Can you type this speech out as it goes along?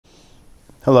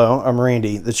Hello, I'm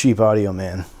Randy, the Cheap Audio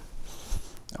Man.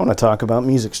 I want to talk about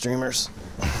music streamers.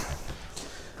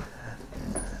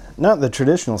 Not the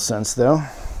traditional sense, though.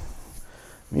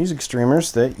 Music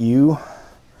streamers that you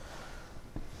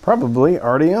probably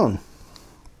already own.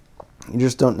 You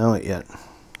just don't know it yet.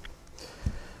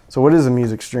 So what is a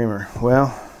music streamer?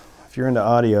 Well, if you're into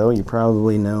audio, you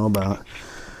probably know about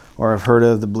or have heard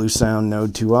of the Bluesound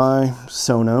Node 2i,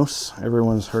 Sonos.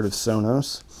 Everyone's heard of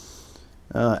Sonos.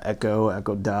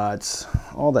 Echo Dots,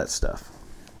 all that stuff.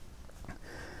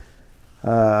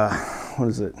 What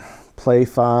is it?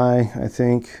 Play-Fi, I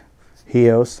think.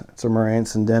 Hios, it's a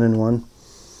Marantz and Denon one.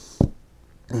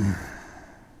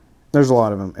 There's a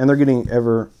lot of them, and they're getting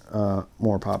ever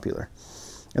more popular.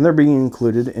 And they're being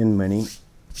included in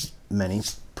many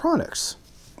products.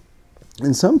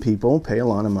 And some people pay a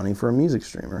lot of money for a music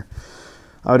streamer.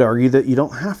 I would argue that you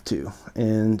don't have to.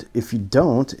 And if you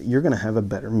don't, you're going to have a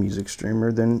better music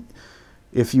streamer than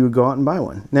if you would go out and buy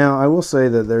one. Now, I will say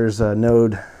that there's a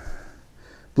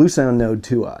Bluesound Node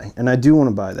 2i, and I do want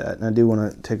to buy that, and I do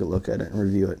want to take a look at it and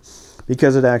review it,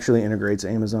 because it actually integrates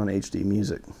Amazon HD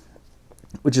Music,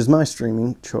 which is my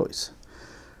streaming choice.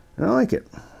 And I like it.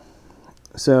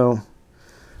 So,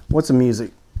 what's a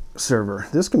music server?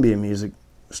 This can be a music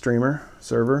streamer,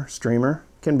 server, streamer.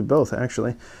 Can be both,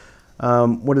 actually.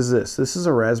 What is this? This is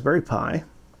a Raspberry Pi,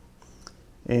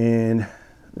 and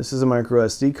this is a micro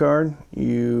SD card.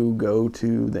 You go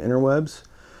to the interwebs,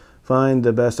 find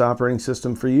the best operating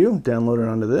system for you, download it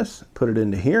onto this, put it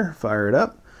into here, fire it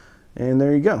up, and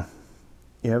there you go.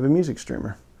 You have a music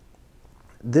streamer.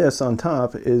 This on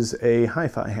top is a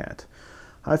hi-fi hat.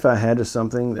 Hi-fi hat is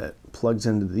something that plugs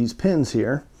into these pins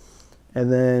here,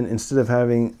 and then instead of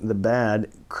having the bad,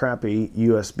 crappy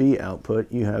USB output,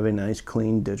 you have a nice,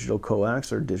 clean digital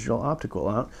coax or digital optical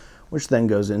out, which then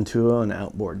goes into an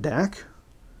outboard DAC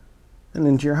and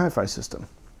into your hi-fi system.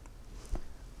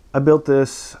 I built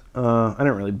this, I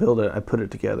didn't really build it, I put it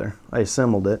together. I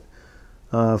assembled it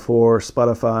for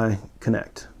Spotify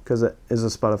Connect, because it is a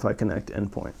Spotify Connect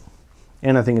endpoint.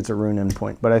 And I think it's a Roon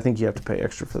endpoint, but I think you have to pay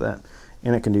extra for that.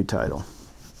 And it can do Tidal.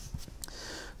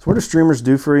 So what do streamers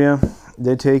do for you?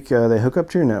 They hook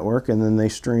up to your network, and then they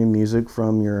stream music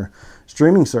from your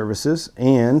streaming services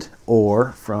and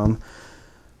or from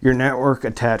your network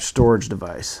attached storage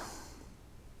device.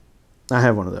 I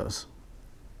have one of those.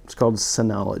 It's called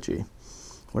Synology.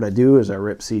 What I do is I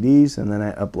rip CDs and then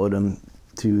I upload them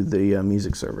to the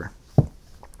music server.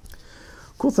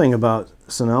 Cool thing about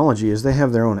Synology is they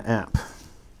have their own app.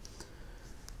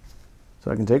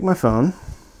 So I can take my phone.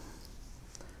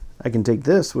 I can take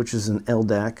this, which is an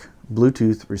LDAC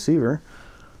Bluetooth receiver,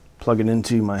 plug it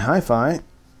into my hi-fi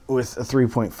with a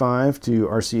 3.5 to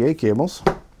RCA cables,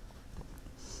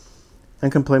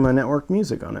 and can play my network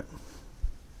music on it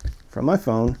from my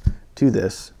phone to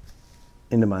this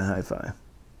into my hi-fi.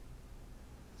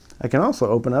 I can also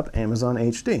open up Amazon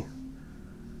HD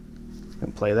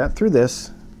and play that through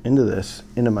this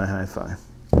into my hi-fi.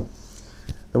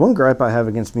 The one gripe I have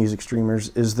against music streamers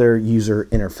is their user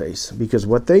interface, because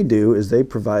what they do is they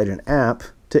provide an app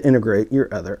to integrate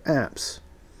your other apps.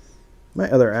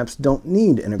 My other apps don't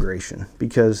need integration,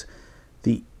 because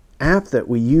the app that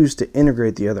we use to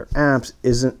integrate the other apps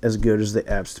isn't as good as the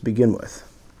apps to begin with.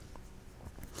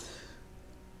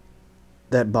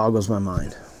 That boggles my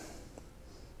mind.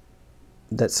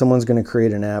 That someone's going to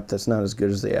create an app that's not as good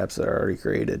as the apps that are already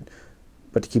created,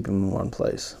 but to keep them in one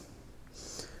place.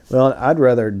 Well, I'd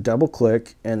rather double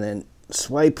click and then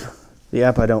swipe the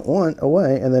app I don't want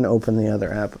away and then open the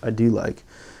other app I do like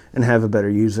and have a better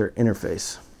user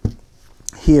interface.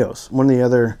 Hios, one of the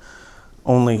other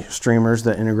only streamers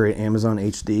that integrate Amazon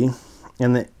HD,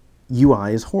 and the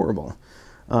UI is horrible.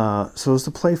 So is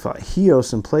the Play-Fi.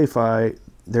 Hios and Play-Fi,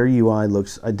 their UI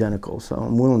looks identical, so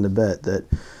I'm willing to bet that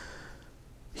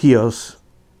Hios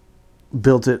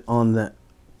built it on the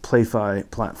Play-Fi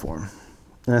platform.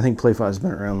 And I think Play-Fi has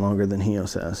been around longer than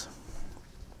Hios has.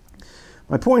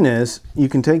 My point is, you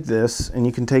can take this and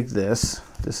you can take this.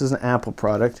 This is an Apple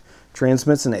product.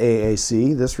 Transmits an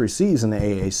AAC. This receives an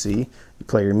AAC. You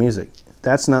play your music.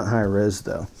 That's not high res,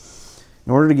 though.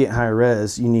 In order to get high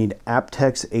res, you need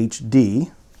aptX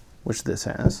HD, which this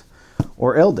has,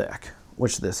 or LDAC,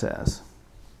 which this has.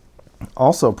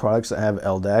 Also, products that have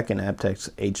LDAC and aptX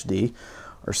HD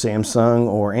are Samsung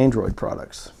or Android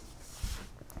products.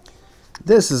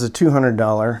 This is a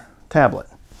 $200 tablet.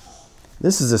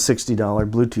 This is a $60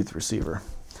 Bluetooth receiver.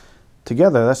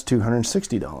 Together, that's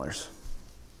 $260.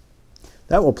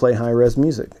 That will play high-res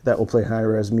music. That will play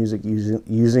high-res music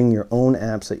using your own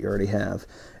apps that you already have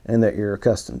and that you're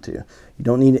accustomed to. You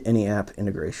don't need any app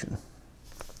integration.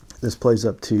 This plays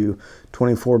up to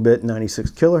 24-bit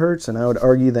 96 kilohertz, and I would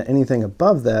argue that anything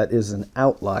above that is an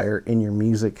outlier in your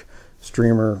music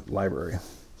streamer library.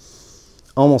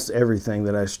 Almost everything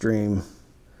that I stream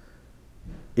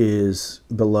is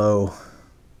below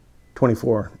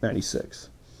 2496.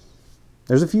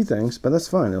 There's a few things, but that's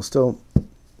fine. They'll still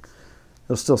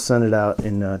send it out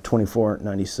in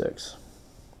 2496.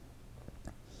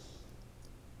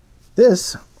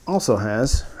 This also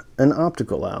has an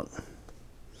optical out.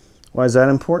 Why is that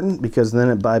important? Because then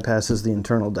it bypasses the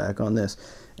internal DAC on this.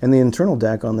 And the internal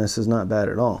DAC on this is not bad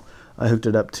at all. I hooked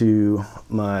it up to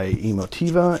my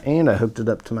Emotiva and I hooked it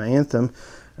up to my Anthem,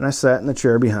 and I sat in the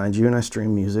chair behind you and I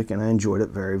streamed music and I enjoyed it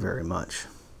very, very much.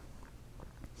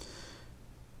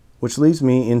 Which leads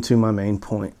me into my main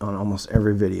point on almost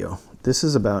every video. This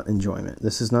is about enjoyment.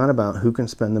 This is not about who can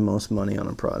spend the most money on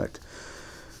a product.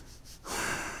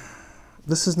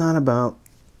 This is not about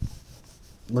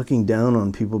looking down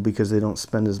on people because they don't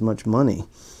spend as much money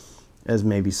as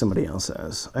maybe somebody else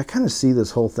has. I kind of see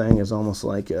this whole thing as almost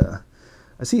like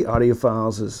I see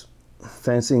audiophiles as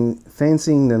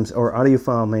fancying them, or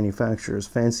audiophile manufacturers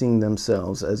fancying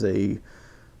themselves as a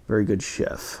very good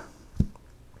chef.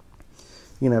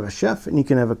 You can have a chef and you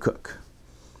can have a cook.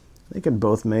 They can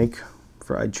both make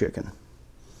fried chicken.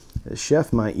 The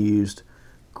chef might use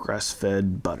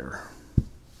grass-fed butter.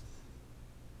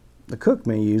 The cook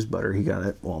may use butter he got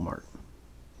at Walmart.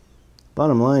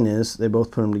 Bottom line is they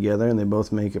both put them together and they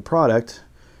both make a product.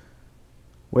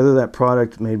 Whether that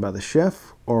product made by the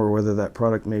chef or whether that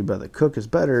product made by the cook is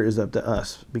better is up to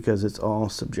us, because it's all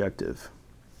subjective.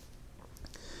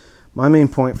 My main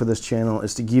point for this channel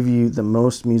is to give you the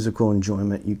most musical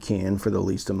enjoyment you can for the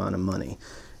least amount of money.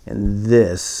 And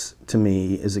this, to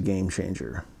me, is a game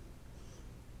changer.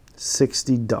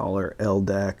 $60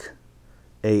 LDAC,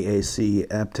 AAC,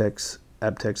 aptX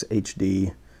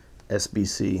HD,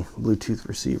 SBC, Bluetooth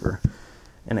receiver.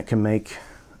 And it can make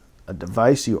a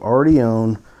device you already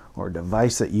own or a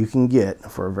device that you can get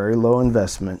for a very low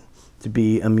investment to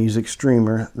be a music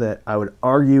streamer that I would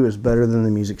argue is better than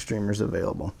the music streamers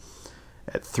available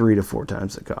at 3 to 4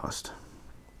 times the cost.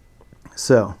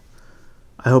 So,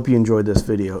 I hope you enjoyed this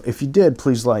video. If you did,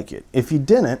 please like it. If you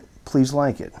didn't, please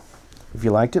like it. If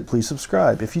you liked it, please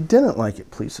subscribe. If you didn't like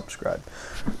it, please subscribe.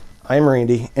 I'm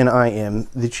Randy, and I am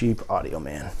the Cheap Audio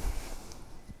Man.